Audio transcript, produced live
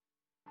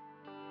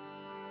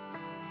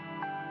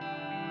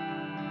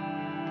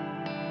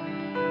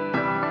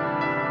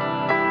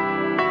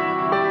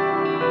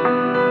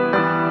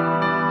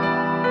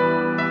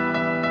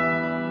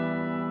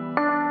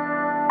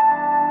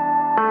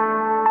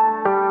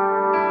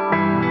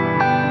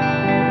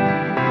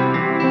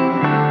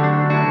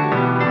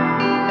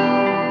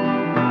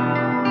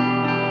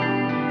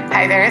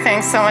there.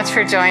 Thanks so much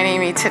for joining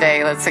me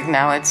today. Let's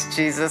acknowledge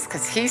Jesus,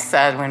 because he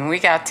said when we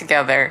got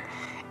together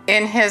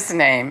in his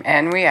name,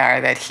 and we are,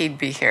 that he'd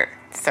be here.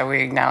 So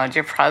we acknowledge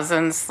your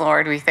presence,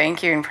 Lord. We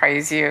thank you and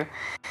praise you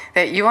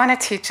that you want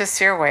to teach us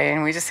your way,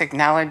 and we just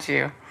acknowledge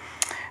you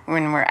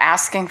when we're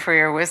asking for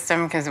your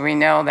wisdom, because we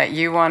know that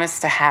you want us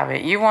to have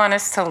it. You want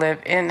us to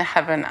live in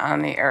heaven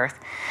on the earth.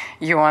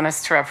 You want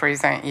us to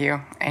represent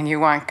you, and you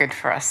want good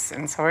for us.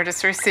 And so we're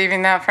just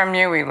receiving that from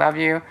you. We love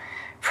you,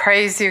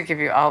 praise you, give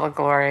you all the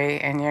glory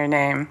in your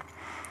name.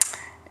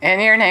 In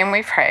your name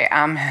we pray.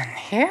 Amen.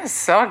 He is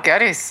so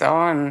good. He's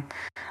so in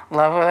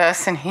love with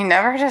us, and he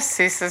never just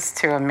ceases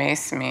to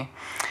amaze me.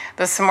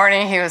 This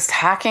morning he was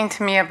talking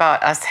to me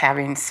about us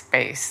having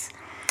space.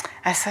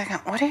 I said,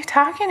 what are you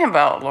talking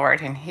about,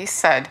 Lord? And he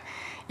said,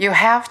 you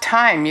have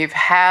time. You've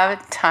had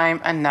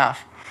time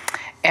enough.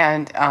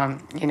 And,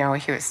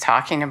 he was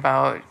talking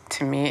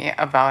to me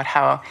about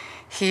how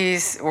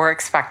we're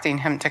expecting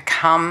him to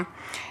come,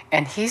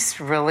 and he's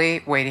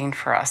really waiting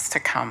for us to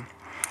come.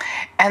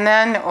 And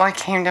then what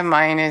came to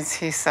mind is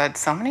he said,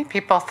 so many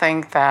people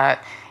think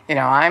that,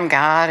 I'm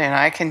God and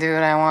I can do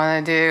what I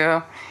want to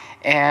do.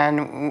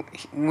 And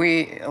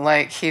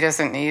he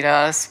doesn't need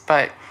us.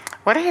 But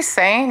what he's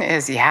saying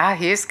is, yeah,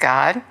 he's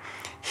God.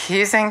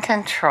 He's in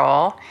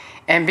control.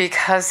 And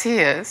because he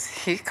is,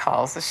 he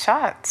calls the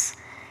shots.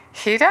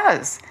 He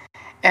does.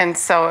 And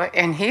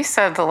he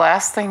said the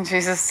last thing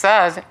Jesus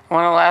said,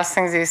 one of the last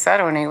things he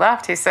said when he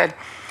left, he said,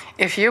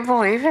 if you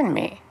believe in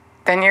me,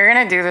 then you're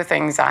going to do the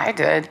things I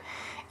did,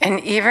 and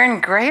even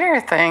greater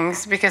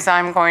things, because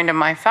I'm going to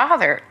my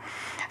Father.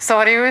 So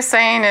what he was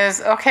saying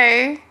is,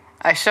 okay,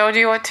 I showed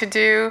you what to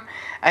do.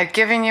 I've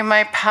given you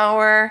my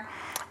power.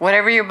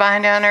 Whatever you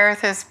bind on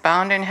earth is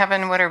bound in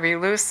heaven. Whatever you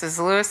loose is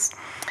loose.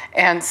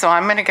 And so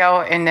I'm going to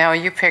go, and now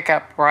you pick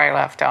up where I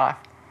left off.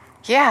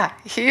 Yeah,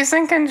 he's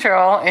in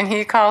control, and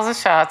he calls the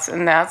shots,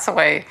 and that's the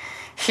way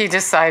he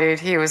decided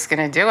he was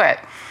going to do it.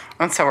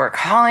 And so we're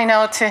calling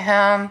out to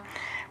him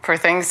for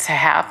things to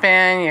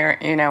happen.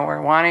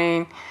 We're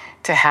wanting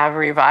to have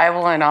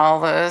revival in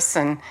all this,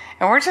 and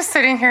we're just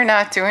sitting here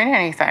not doing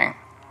anything.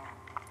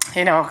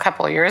 A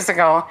couple of years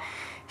ago,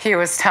 he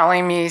was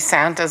telling me,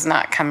 Santa's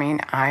not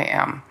coming, I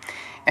am.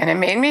 And it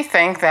made me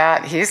think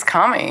that he's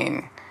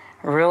coming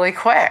really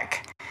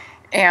quick.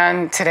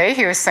 And today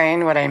he was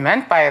saying what I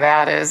meant by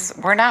that is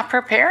we're not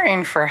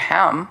preparing for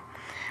him.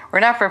 We're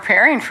not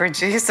preparing for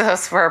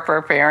Jesus. We're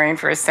preparing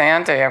for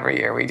Santa every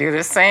year. We do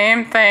the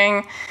same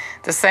thing,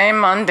 the same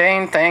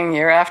mundane thing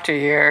year after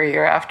year,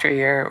 year after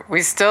year.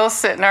 We still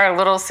sit in our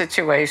little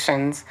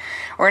situations.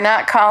 We're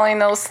not calling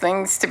those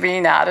things to be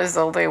not as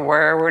though they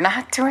were. We're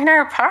not doing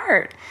our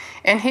part.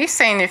 And he's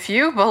saying, if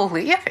you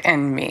believe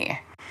in me,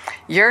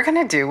 you're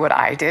going to do what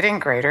I did in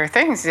greater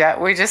things. Yet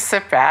we just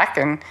sit back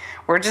and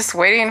we're just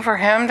waiting for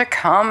him to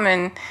come,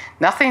 and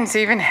nothing's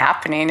even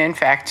happening. In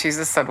fact,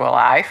 Jesus said, well,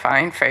 I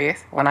find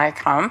faith when I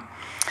come.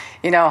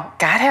 God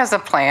has a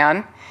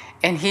plan,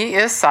 and he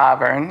is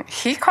sovereign.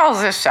 He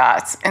calls the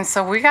shots, and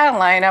so we got to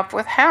line up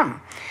with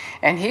him.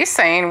 And he's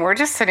saying we're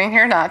just sitting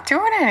here not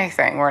doing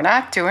anything. We're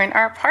not doing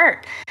our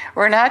part.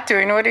 We're not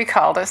doing what he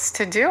called us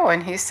to do.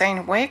 And he's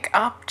saying, wake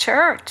up,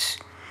 church.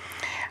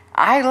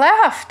 I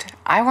left.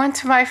 I went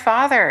to my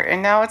Father,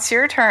 and now it's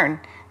your turn,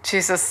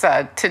 Jesus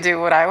said, to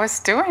do what I was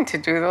doing, to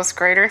do those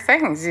greater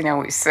things.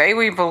 We say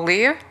we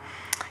believe,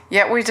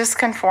 yet we just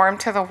conform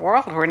to the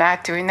world. We're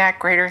not doing that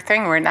greater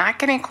thing. We're not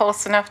getting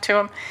close enough to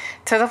him,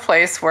 to the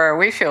place where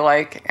we feel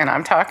like, and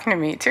I'm talking to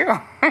me too.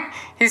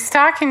 He's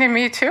talking to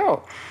me too.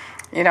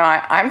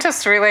 I'm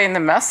just relaying the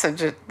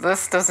message.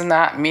 This does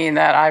not mean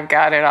that I've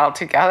got it all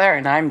together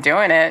and I'm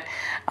doing it.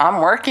 I'm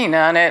working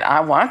on it. I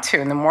want to.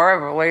 And the more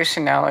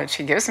revelation knowledge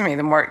he gives me,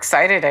 the more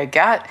excited I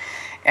get.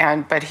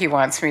 But he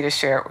wants me to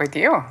share it with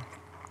you.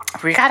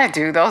 We got to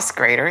do those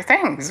greater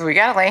things. We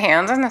got to lay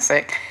hands on the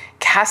sick,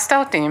 cast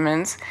out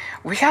demons.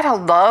 We got to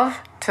love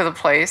to the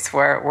place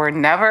where we're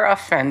never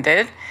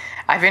offended.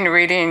 I've been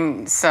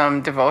reading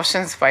some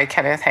devotions by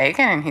Kenneth Hagin,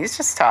 and he's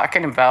just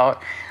talking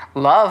about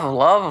love,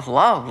 love,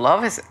 love.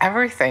 Love is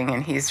everything,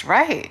 and he's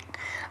right.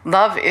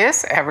 Love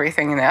is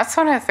everything, and that's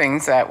one of the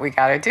things that we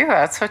got to do.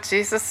 That's what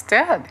Jesus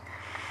did.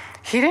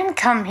 He didn't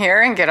come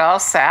here and get all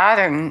sad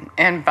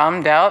and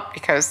bummed out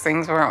because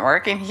things weren't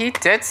working. He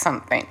did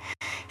something.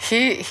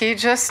 He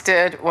just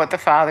did what the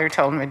Father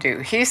told him to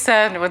do. He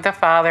said what the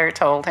Father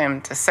told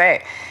him to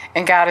say,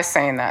 and God is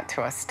saying that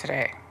to us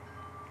today.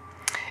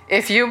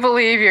 If you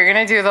believe you're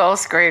going to do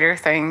those greater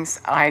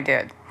things I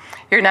did,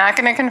 you're not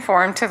going to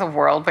conform to the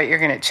world, but you're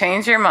going to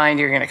change your mind.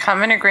 You're going to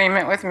come in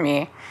agreement with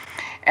me.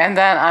 And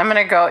then I'm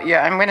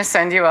going to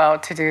send you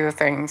out to do the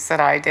things that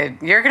I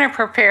did. You're going to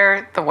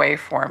prepare the way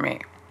for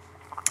me.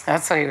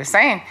 That's what he was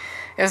saying,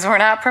 is we're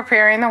not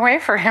preparing the way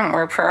for him.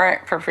 We're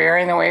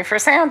preparing the way for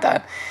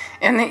Santa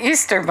and the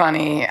Easter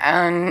Bunny.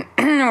 And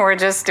we're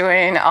just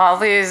doing all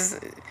these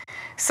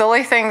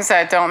silly things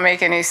that don't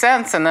make any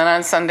sense. And then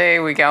on Sunday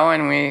we go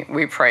and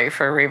we pray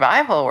for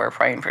revival. We're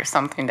praying for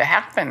something to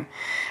happen.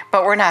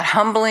 But we're not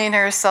humbling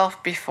ourselves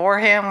before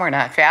him. We're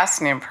not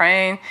fasting and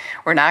praying.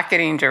 We're not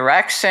getting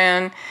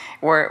direction.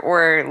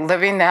 We're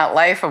living that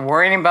life of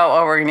worrying about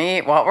what we're going to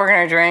eat, what we're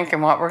going to drink,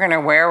 and what we're going to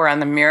wear. We're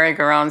on the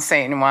merry-go-round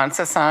Satan wants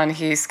us on.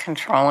 He's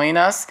controlling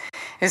us.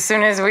 As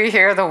soon as we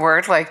hear the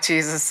word, like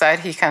Jesus said,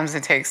 he comes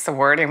and takes the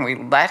word, and we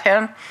let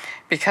him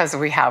because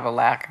we have a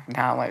lack of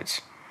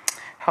knowledge.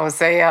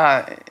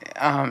 Hosea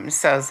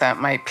says that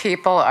my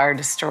people are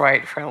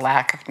destroyed for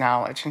lack of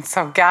knowledge. And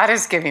so God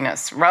is giving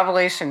us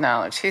revelation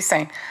knowledge. He's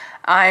saying,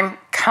 I'm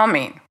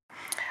coming,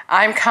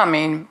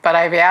 but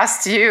I've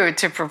asked you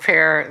to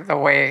prepare the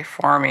way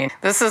for me.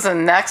 This is the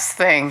next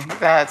thing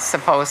that's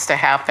supposed to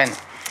happen.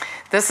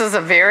 This is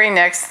the very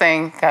next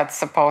thing that's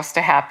supposed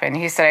to happen.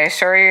 He said, I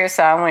assure you,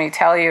 solemnly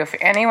tell you, if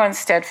anyone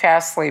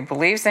steadfastly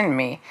believes in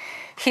me,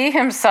 he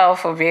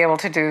himself will be able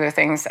to do the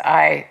things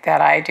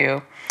that I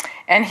do.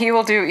 And he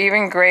will do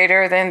even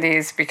greater than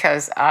these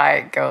because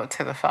I go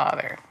to the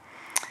Father.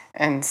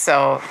 And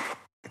so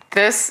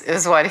this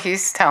is what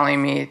he's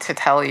telling me to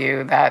tell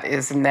you that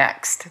is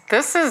next.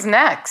 This is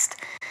next.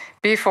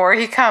 Before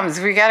he comes,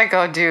 we got to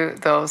go do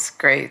those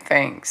great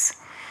things.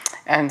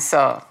 And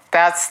so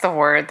that's the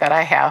word that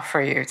I have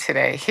for you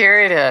today. Here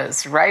it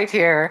is, right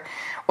here.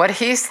 What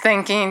he's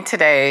thinking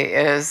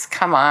today is,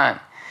 come on.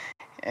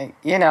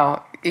 You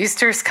know,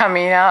 Easter's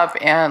coming up,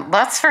 and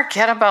let's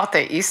forget about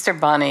the Easter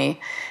bunny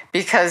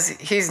because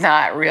he's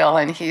not real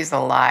and he's a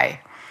lie.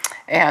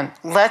 And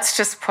let's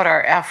just put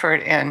our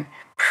effort in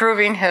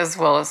proving his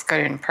will is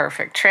good and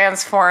perfect,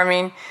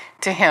 transforming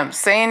to him,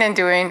 saying and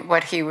doing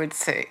what he would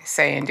say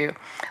and do.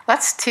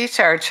 Let's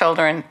teach our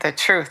children the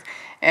truth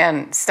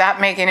and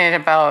stop making it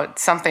about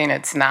something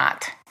it's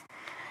not.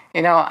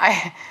 You know,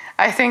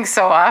 I think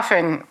so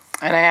often,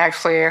 and I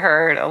actually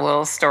heard a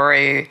little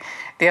story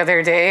the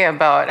other day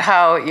about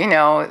how, you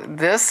know,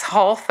 this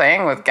whole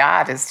thing with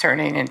God is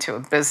turning into a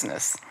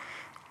business.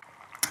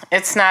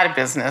 It's not a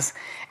business.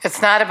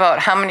 It's not about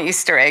how many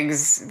Easter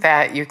eggs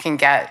that you can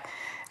get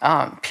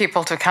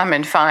people to come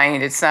and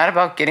find. It's not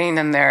about getting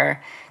them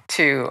there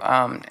to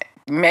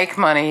make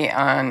money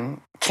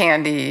on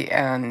candy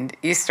and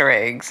Easter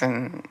eggs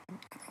and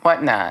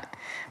whatnot.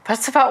 But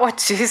it's about what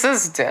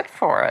Jesus did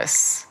for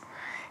us.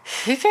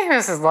 He gave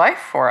us his life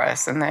for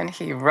us, and then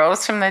he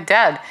rose from the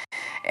dead.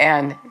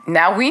 And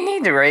now we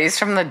need to raise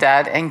from the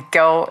dead and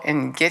go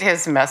and get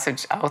his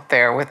message out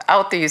there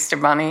without the Easter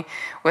bunny,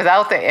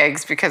 without the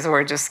eggs, because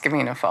we're just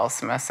giving a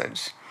false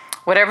message.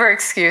 Whatever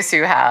excuse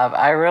you have,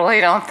 I really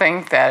don't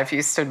think that if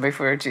you stood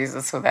before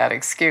Jesus with that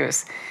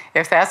excuse,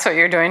 if that's what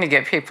you're doing to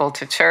get people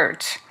to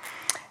church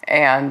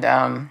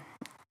and,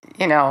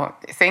 you know,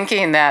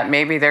 thinking that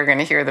maybe they're going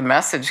to hear the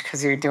message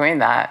because you're doing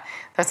that,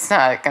 that's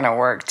not going to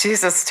work.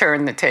 Jesus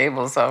turned the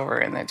tables over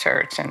in the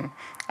church, and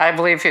I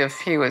believe if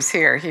he was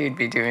here, he'd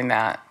be doing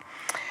that.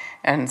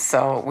 And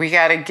so we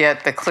got to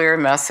get the clear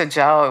message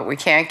out. We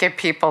can't get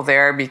people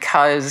there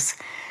because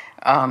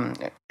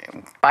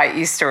buy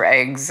Easter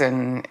eggs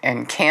and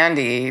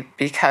candy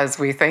because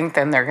we think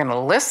then they're going to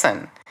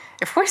listen.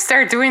 If we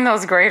start doing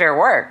those greater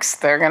works,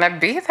 they're going to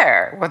be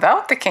there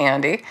without the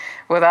candy,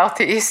 without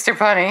the Easter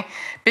bunny,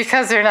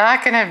 because they're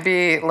not going to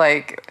be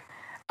like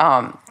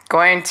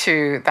going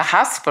to the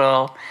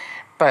hospital,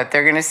 but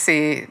they're going to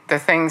see the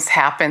things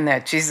happen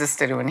that Jesus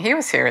did when he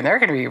was here, and they're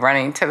going to be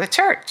running to the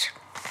church.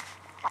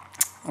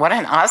 What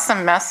an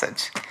awesome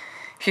message.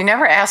 If you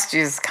never asked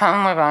Jesus,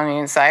 come live on the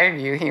inside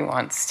of you, he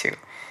wants to.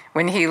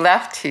 When he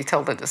left, he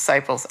told the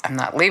disciples, I'm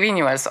not leaving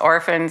you as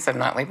orphans, I'm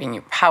not leaving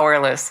you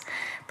powerless,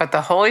 but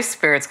the Holy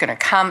Spirit's going to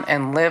come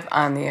and live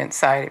on the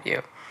inside of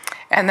you.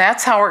 And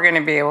that's how we're going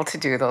to be able to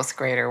do those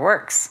greater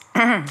works.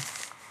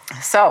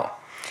 So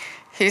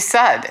he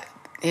said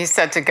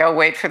to go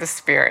wait for the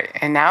Spirit.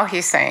 And now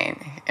he's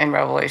saying in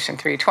Revelation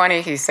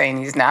 3:20, he's saying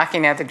he's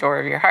knocking at the door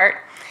of your heart.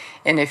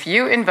 And if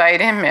you invite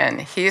him in,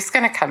 he's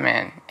going to come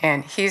in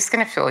and he's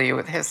going to fill you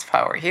with his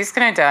power. He's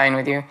going to dine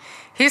with you.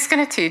 He's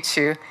going to teach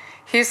you.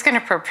 He's going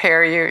to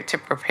prepare you to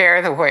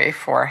prepare the way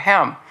for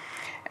him.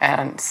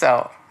 And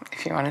so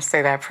if you want to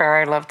say that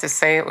prayer, I'd love to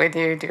say it with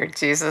you. Dear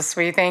Jesus,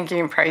 we thank you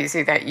and praise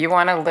you that you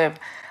want to live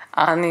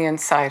on the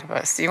inside of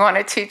us. You want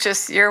to teach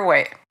us your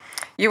way.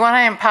 You want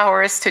to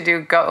empower us to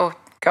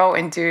go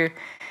and do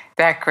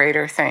that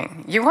greater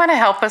thing. You want to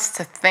help us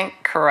to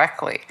think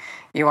correctly.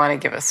 You want to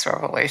give us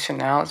revelation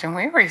knowledge, and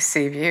we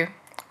receive you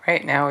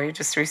right now. We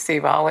just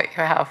receive all that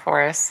you have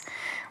for us.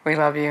 We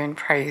love you and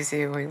praise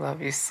you. We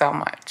love you so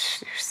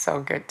much. You're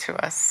so good to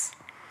us.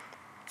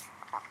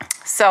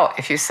 So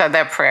if you said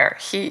that prayer,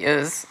 he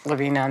is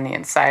living on the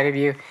inside of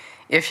you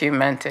if you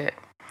meant it.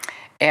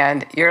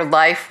 And your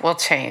life will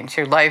change.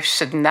 Your life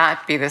should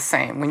not be the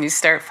same. When you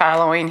start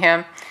following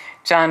him,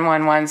 John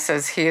 1:1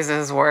 says he is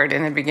his word.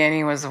 In the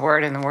beginning was the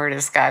word, and the word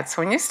is God.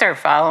 So when you start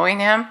following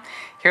him,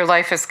 your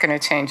life is going to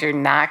change. You're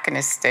not going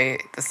to stay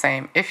the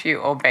same if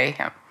you obey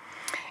him.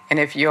 And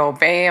if you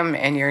obey him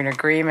and you're in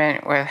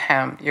agreement with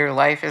him, your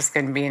life is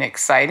going to be an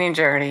exciting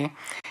journey.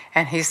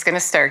 And he's going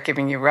to start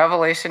giving you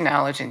revelation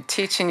knowledge and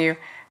teaching you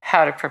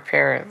how to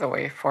prepare the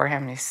way for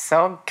him. He's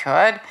so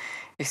good.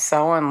 He's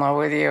so in love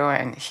with you,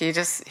 and he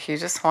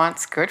just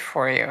wants good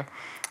for you.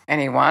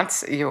 And he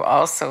wants you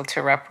also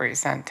to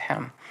represent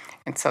him.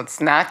 And so it's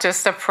not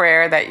just a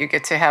prayer that you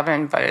get to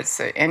heaven, but it's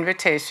an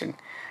invitation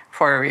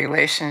for a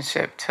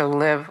relationship to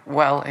live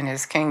well in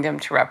his kingdom,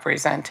 to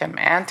represent him,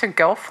 and to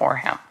go for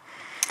him.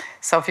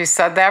 So if you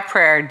said that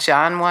prayer,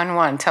 John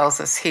 1:1 tells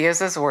us he is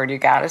his word. You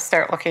got to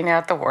start looking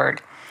at the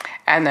word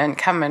and then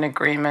come in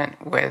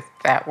agreement with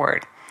that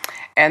word.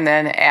 And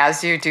then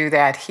as you do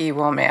that, he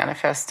will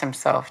manifest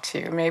himself to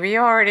you. Maybe you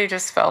already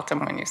just felt him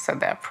when you said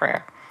that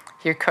prayer.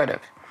 You could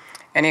have.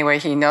 Anyway,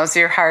 he knows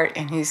your heart,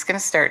 and he's going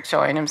to start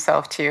showing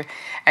himself to you.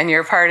 And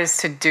your part is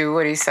to do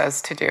what he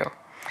says to do.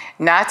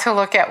 Not to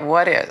look at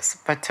what is,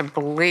 but to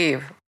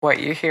believe what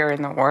you hear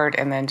in the word,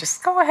 and then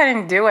just go ahead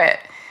and do it.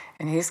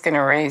 And he's going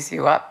to raise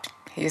you up.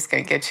 He's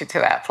going to get you to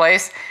that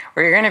place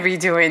where you're going to be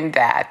doing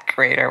that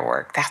greater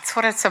work. That's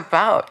what it's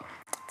about.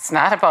 It's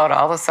not about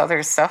all this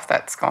other stuff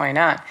that's going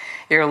on.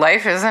 Your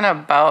life isn't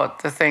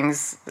about the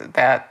things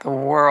that the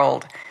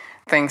world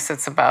thinks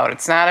it's about.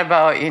 It's not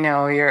about,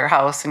 your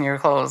house and your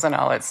clothes and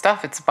all that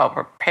stuff. It's about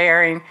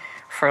preparing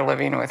for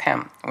living with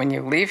him when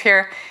you leave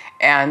here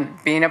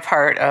and being a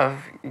part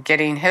of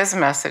getting his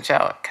message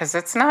out, because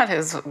it's not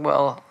his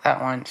will that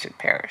one should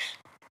perish.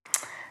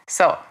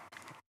 So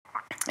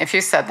if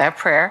you said that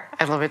prayer,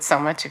 I'd love it so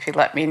much if you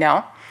let me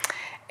know.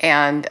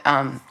 And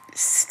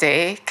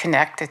stay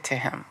connected to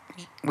him.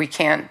 We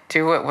can't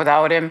do it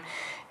without him.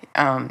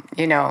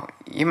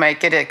 You might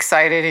get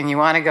excited and you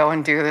want to go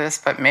and do this,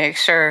 but make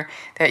sure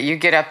that you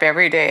get up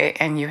every day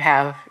and you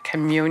have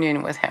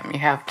communion with him. You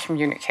have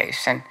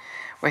communication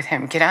with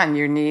him. Get on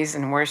your knees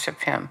and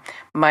worship him.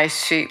 My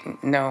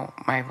sheep know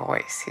my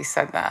voice. He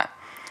said that.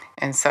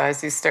 And so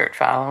as you start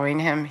following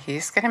him,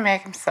 he's going to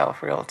make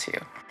himself real to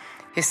you.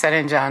 He said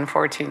in John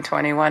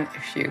 14:21,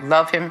 if you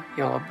love him,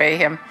 you'll obey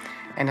him,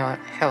 and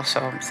he'll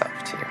show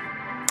himself to you.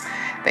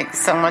 Thanks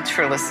so much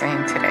for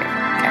listening today.